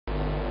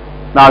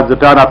Now it's the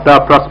turn of the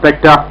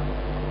prospector.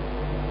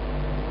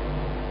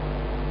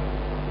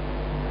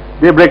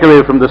 They break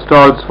away from the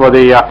stalls for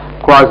the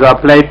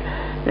Quasar Plate,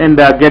 and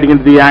getting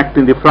into the act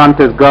in the front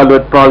is Girl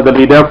with Paul, the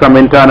leader from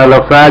Internal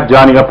Affairs.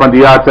 Joining up on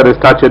the outside is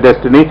Touch Your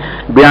Destiny.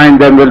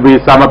 Behind them will be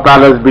Summer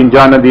Palace, being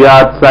joined on the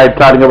outside,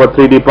 trotting about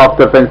 3 deep off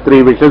the fence,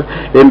 3 wishes.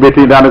 In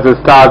between runners is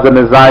Stars in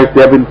His Eyes. They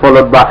have been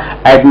followed by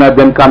Agna,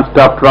 then comes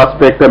Top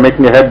Prospector,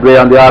 making a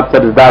headway on the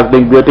outside is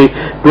Dazzling Beauty.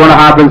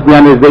 2.5 lengths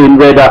behind is the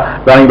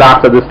Invader. Running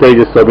back to the stage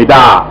is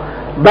Sobida.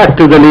 Back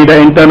to the leader,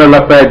 Internal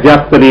Affairs,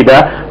 just the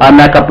leader. A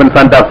neck up in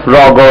front of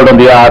Raw Gold on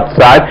the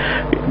outside.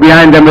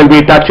 Behind them will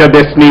be Touch Your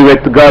Destiny with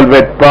Girl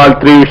with Pearl.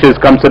 3 wishes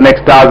comes the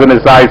next, Stars in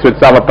His Eyes with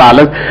Summer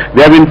Palace.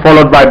 They have been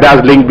followed by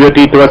Dazzling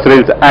Beauty. Towards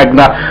is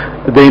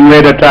Agna, the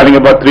Invader, traveling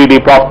about 3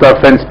 deep off the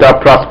fence.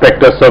 Top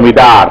Prospector,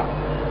 Somidar.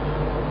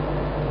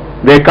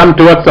 They come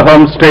towards the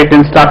home straight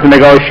and start to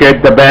negotiate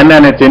the bend,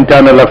 and it's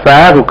Internal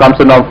Affair who comes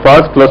in on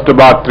first, close to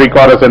about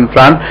 3/4 in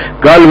front.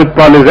 Girl with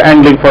Pearl is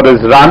angling for his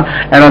run,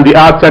 and on the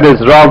outside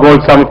is Raw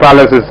Gold. Summer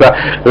Palace is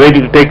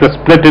ready to take a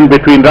split in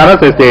between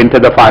runners as they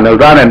enter the final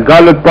run, and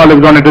Girl with Pearl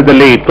is gone into the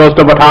lead, close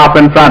to about half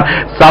in front.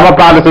 Summer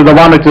Palace is the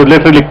one which is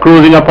literally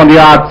cruising up on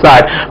the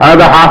outside.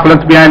 Another half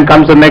length behind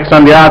comes the next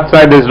on the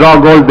outside is Raw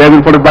Gold. They've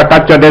been followed by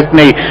Touch Your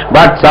Destiny,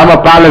 but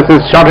Summer Palace is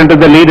shot into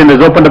the lead and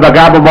is opened to the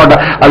gap about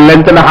a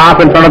length and a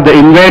half in front of the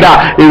Invader.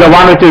 Is the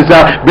one which is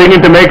beginning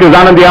to make his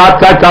run on the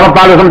outside. Summer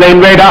Palace from the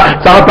Invader.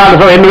 Summer Palace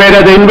from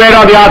Invader. The Invader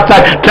on the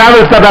outside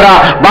travels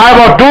Sadara by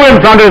about 2 in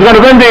front. Is going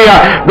to win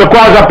the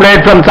Quasar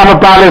Plate from Summer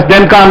Palace.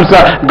 Then comes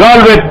Girl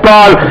with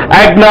Paul,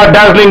 Agna,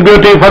 Dazzling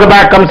Beauty. For the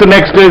back comes the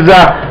next is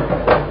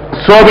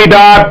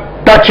Sobida,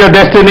 Touch Your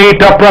Destiny,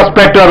 Top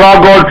Prospector, Raw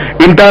Gold,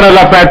 Internal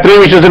Affair. 3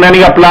 wishes in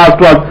any applause.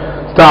 12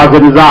 stars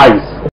in his eyes.